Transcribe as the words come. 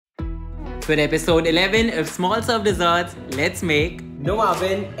For episode 11 of Small Serve Desserts, let's make no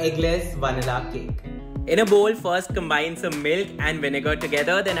oven eggless vanilla cake. In a bowl, first combine some milk and vinegar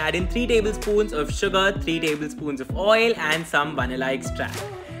together, then add in 3 tablespoons of sugar, 3 tablespoons of oil and some vanilla extract.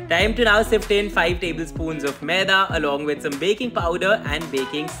 Time to now sift in 5 tablespoons of maida along with some baking powder and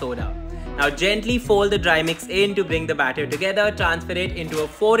baking soda. Now gently fold the dry mix in to bring the batter together, transfer it into a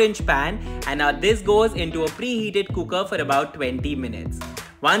 4-inch pan, and now this goes into a preheated cooker for about 20 minutes.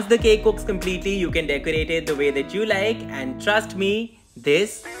 Once the cake cooks completely, you can decorate it the way that you like, and trust me,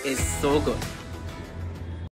 this is so good.